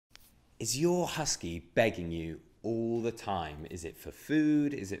Is your husky begging you all the time? Is it for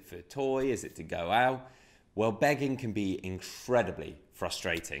food? Is it for a toy? Is it to go out? Well, begging can be incredibly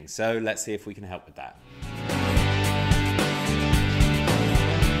frustrating. So let's see if we can help with that.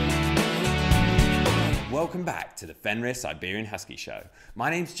 Welcome back to the Fenrir Siberian Husky Show.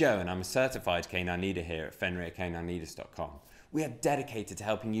 My name's Joe and I'm a certified canine leader here at FenrirCanineLeaders.com. We are dedicated to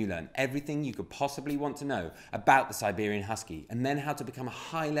helping you learn everything you could possibly want to know about the Siberian Husky and then how to become a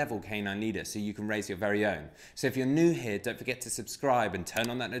high-level canine leader so you can raise your very own. So if you're new here, don't forget to subscribe and turn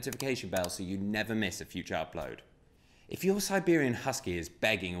on that notification bell so you never miss a future upload. If your Siberian Husky is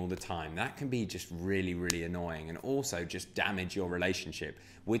begging all the time, that can be just really annoying and also just damage your relationship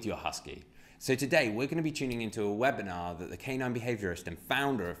with your husky. So today we're going to be tuning into a webinar that the canine behaviorist and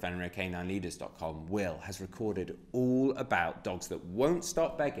founder of FenrirCanineLeaders.com, Will, has recorded all about dogs that won't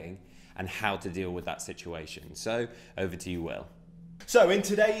stop begging and how to deal with that situation. So over to you, Will. So in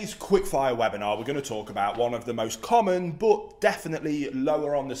today's quickfire webinar, we're going to talk about one of the most common, but definitely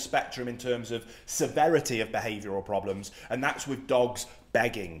lower on the spectrum in terms of severity of behavioural problems, and that's with dogs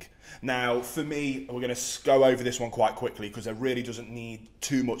begging. Now, for me, we're going to go over this one quite quickly because it really doesn't need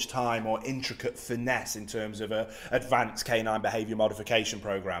too much time or intricate finesse in terms of an advanced canine behaviour modification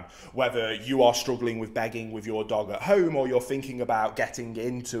program. Whether you are struggling with begging with your dog at home or you're thinking about getting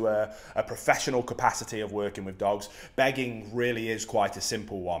into a professional capacity of working with dogs, begging really is quite a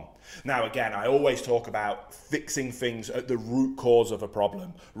simple one. Now, again, I always talk about fixing things at the root cause of a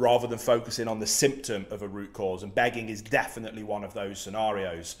problem rather than focusing on the symptom of a root cause, and begging is definitely one of those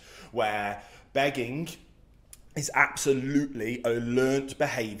scenarios where begging is absolutely a learnt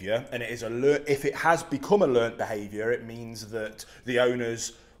behaviour, and it is if it has become a learnt behaviour, it means that the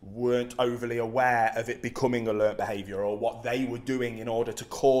owners weren't overly aware of it becoming a learnt behaviour or what they were doing in order to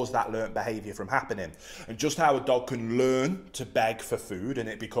cause that learnt behaviour from happening. And just how a dog can learn to beg for food and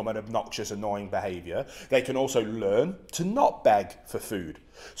it become an obnoxious, annoying behaviour, they can also learn to not beg for food.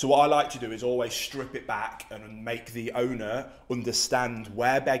 So what I like to do is always strip it back and make the owner understand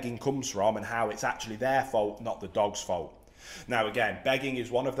where begging comes from and how it's actually their fault, not the dog's fault. Now again, begging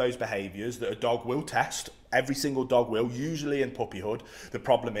is one of those behaviours that a dog will test. Every single dog will, usually in puppyhood. The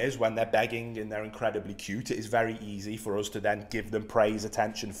problem is when they're begging and they're incredibly cute, it is very easy for us to then give them praise,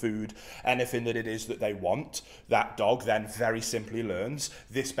 attention, food, anything that it is that they want. That dog then very simply learns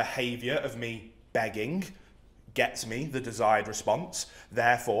this behaviour of me begging gets me the desired response,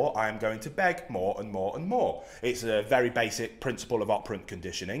 therefore I am going to beg more and more and more. It's a very basic principle of operant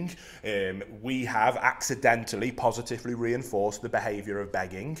conditioning. We have accidentally positively reinforced the behaviour of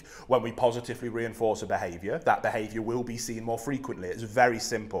begging. When we positively reinforce a behaviour, that behaviour will be seen more frequently. It's very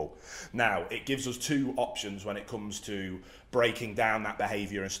simple. Now, it gives us two options when it comes to breaking down that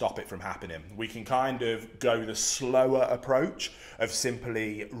behaviour and stop it from happening. We can kind of go the slower approach of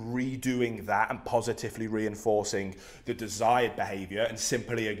simply redoing that and positively reinforcing the desired behaviour and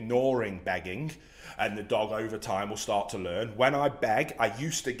simply ignoring begging, and the dog over time will start to learn. When I beg, I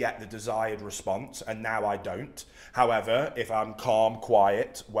used to get the desired response and now I don't. However, if I'm calm,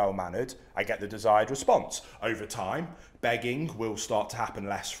 quiet, well-mannered, I get the desired response. Over time, begging will start to happen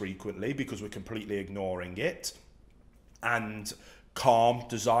less frequently because we're completely ignoring it, and calm,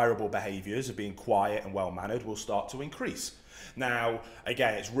 desirable behaviours of being quiet and well-mannered will start to increase. Now,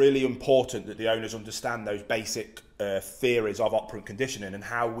 again, it's really important that the owners understand those basic theories of operant conditioning and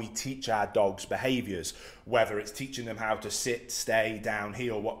how we teach our dogs behaviours, whether it's teaching them how to sit, stay, down,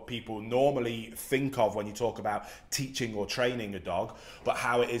 heel, what people normally think of when you talk about teaching or training a dog, but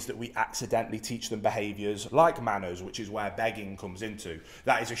how it is that we accidentally teach them behaviours like manners, which is where begging comes into.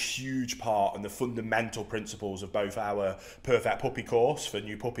 That is a huge part and the fundamental principles of both our Perfect Puppy course for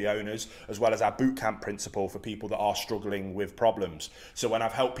new puppy owners, as well as our bootcamp principle for people that are struggling with problems. So when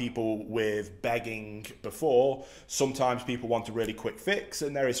I've helped people with begging before, sometimes people want a really quick fix,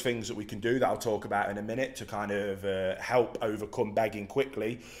 and there is things that we can do that I'll talk about in a minute to kind of help overcome begging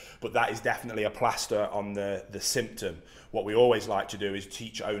quickly, but that is definitely a plaster on the symptom. What we always like to do is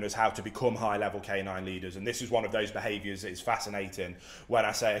teach owners how to become high-level canine leaders, and this is one of those behaviours that is fascinating. When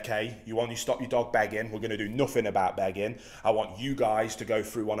I say, okay, you want to stop your dog begging, we're going to do nothing about begging. I want you guys to go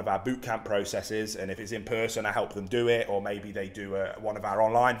through one of our bootcamp processes, and if it's in person, I help them do it, or maybe they do one of our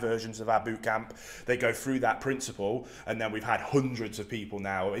online versions of our bootcamp. They go through that principle, and then we've had hundreds of people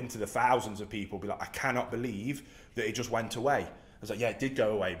now, into the thousands of people, be like, I cannot believe that it just went away. I was like, yeah, it did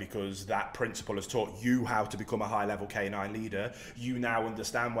go away because that principle has taught you how to become a high-level canine leader. You now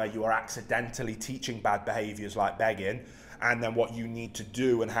understand where you are accidentally teaching bad behaviours like begging, and then what you need to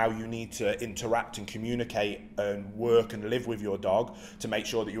do and how you need to interact and communicate and work and live with your dog to make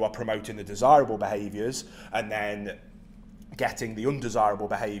sure that you are promoting the desirable behaviours, and then getting the undesirable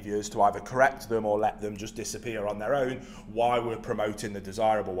behaviours to either correct them or let them just disappear on their own while we're promoting the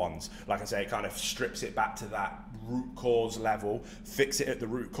desirable ones. Like I say, it kind of strips it back to that root cause level, fix it at the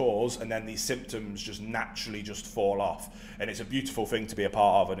root cause, and then these symptoms just naturally just fall off. And it's a beautiful thing to be a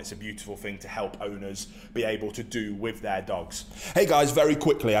part of, and it's a beautiful thing to help owners be able to do with their dogs. Hey guys, very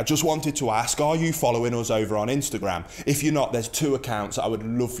quickly, I just wanted to ask, are you following us over on Instagram? If you're not, there's 2 accounts that I would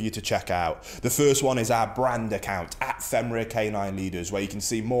love for you to check out. The first one is our brand account, at Fenrir Canine Leaders, where you can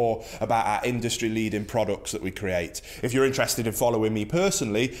see more about our industry leading products that we create. If you're interested in following me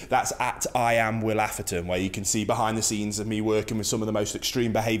personally, that's at I am Will Atherton, where you can see behind the scenes of me working with some of the most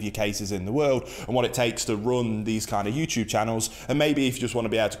extreme behaviour cases in the world and what it takes to run these kind of YouTube channels. And maybe if you just want to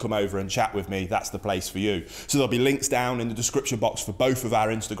be able to come over and chat with me, that's the place for you. So there'll be links down in the description box for both of our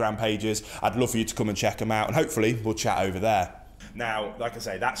Instagram pages. I'd love for you to come and check them out, and hopefully we'll chat over there. Now, like I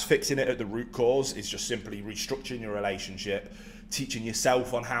say, that's fixing it at the root cause. It's just simply restructuring your relationship, teaching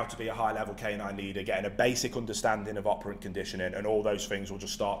yourself on how to be a high-level canine leader, getting a basic understanding of operant conditioning, and all those things will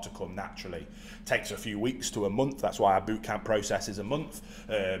just start to come naturally. Takes a few weeks to a month. That's why our bootcamp process is a month.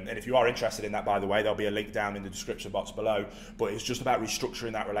 And if you are interested in that, by the way, there'll be a link down in the description box below. But it's just about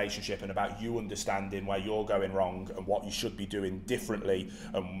restructuring that relationship and about you understanding where you're going wrong and what you should be doing differently,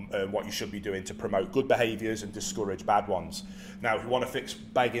 and what you should be doing to promote good behaviours and discourage bad ones. Now, if you want to fix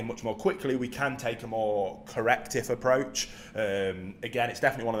begging much more quickly, we can take a more corrective approach. Again, it's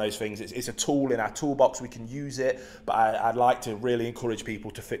definitely one of those things. It's a tool in our toolbox. We can use it, but I'd like to really encourage people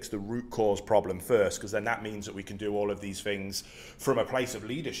to fix the root cause problem first, because then that means that we can do all of these things from a place of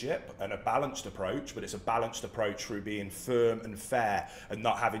leadership and a balanced approach. But it's a balanced approach through being firm and fair and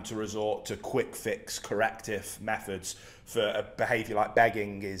not having to resort to quick fix corrective methods. For a behaviour like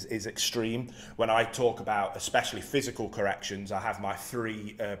begging is extreme. When I talk about especially physical corrections, I have my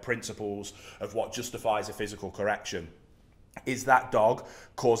 3 principles of what justifies a physical correction. Is that dog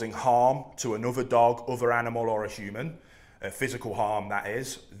causing harm to another dog, other animal, or a human? Physical harm, that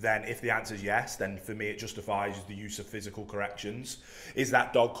is. Then if the answer is yes, then for me it justifies the use of physical corrections. Is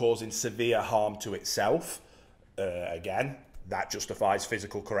that dog causing severe harm to itself? Again, that justifies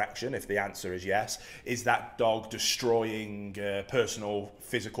physical correction if the answer is yes. Is that dog destroying personal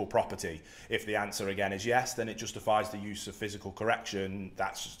physical property? If the answer again is yes, then it justifies the use of physical correction.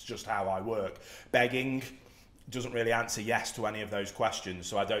 That's just how I work. Begging doesn't really answer yes to any of those questions,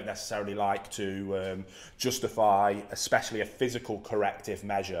 so I don't necessarily like to justify especially a physical corrective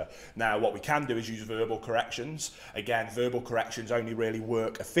measure. Now, what we can do is use verbal corrections. Again, verbal corrections only really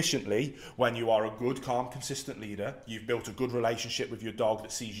work efficiently when you are a good, calm, consistent leader. You've built a good relationship with your dog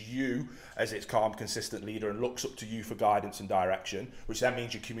that sees you as its calm, consistent leader and looks up to you for guidance and direction, which then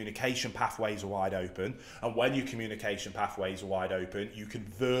means your communication pathways are wide open. And when your communication pathways are wide open, you can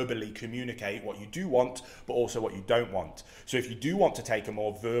verbally communicate what you do want, but also what you don't want. So if you do want to take a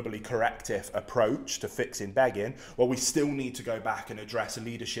more verbally corrective approach to fixing begging, well, we still need to go back and address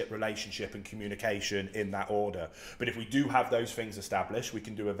leadership, relationship and communication in that order. But if we do have those things established, we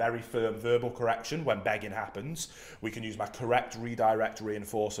can do a very firm verbal correction when begging happens. We can use my correct, redirect,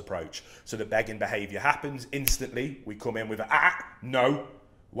 reinforce approach. So the begging behavior happens instantly. We come in with a no,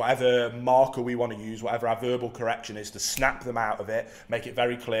 whatever marker we want to use, whatever our verbal correction is, to snap them out of it, make it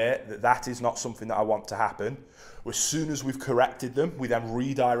very clear that that is not something that I want to happen. As soon as we've corrected them, we then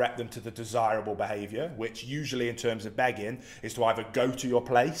redirect them to the desirable behavior, which usually in terms of begging is to either go to your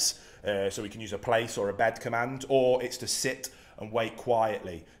place, so we can use a place or a bed command, or it's to sit and wait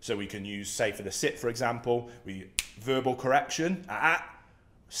quietly. So we can use, say for the sit, for example, we verbal correction,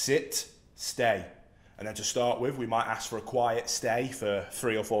 sit, stay. And then to start with, we might ask for a quiet stay for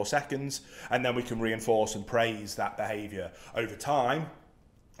 3 or 4 seconds, and then we can reinforce and praise that behavior. Over time,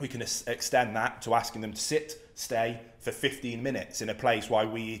 we can extend that to asking them to sit, stay for 15 minutes in a place while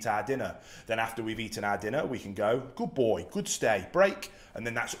we eat our dinner. Then after we've eaten our dinner, we can go, good boy, good stay, break. And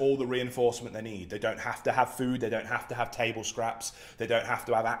then that's all the reinforcement they need. They don't have to have food, they don't have to have table scraps, they don't have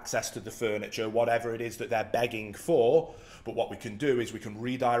to have access to the furniture, whatever it is that they're begging for. But what we can do is we can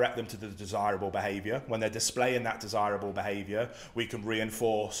redirect them to the desirable behavior. When they're displaying that desirable behavior, we can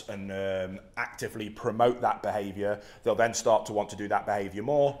reinforce and actively promote that behavior. They'll then start to want to do that behavior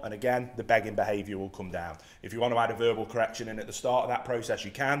more. And again, the begging behavior will come down. If you want to add a verbal correction in at the start of that process,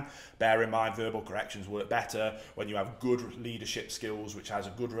 you can. Bear in mind, verbal corrections work better when you have good leadership skills, which has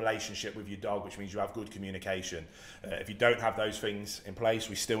a good relationship with your dog, which means you have good communication. If you don't have those things in place,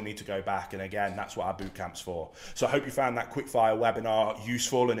 we still need to go back. And again, that's what our boot camp's for. So I hope you found that quickfire webinar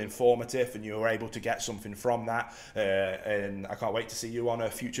useful and informative, and you were able to get something from that. And I can't wait to see you on a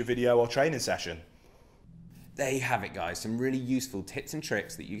future video or training session. There you have it, guys. Some really useful tips and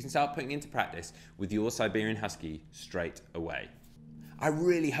tricks that you can start putting into practice with your Siberian Husky straight away. I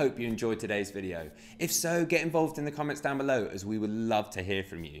really hope you enjoyed today's video. If so, get involved in the comments down below, as we would love to hear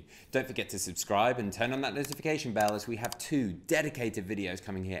from you. Don't forget to subscribe and turn on that notification bell, as we have 2 dedicated videos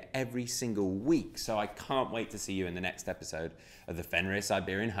coming here every single week. So I can't wait to see you in the next episode of the Fenrir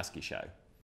Siberian Husky Show.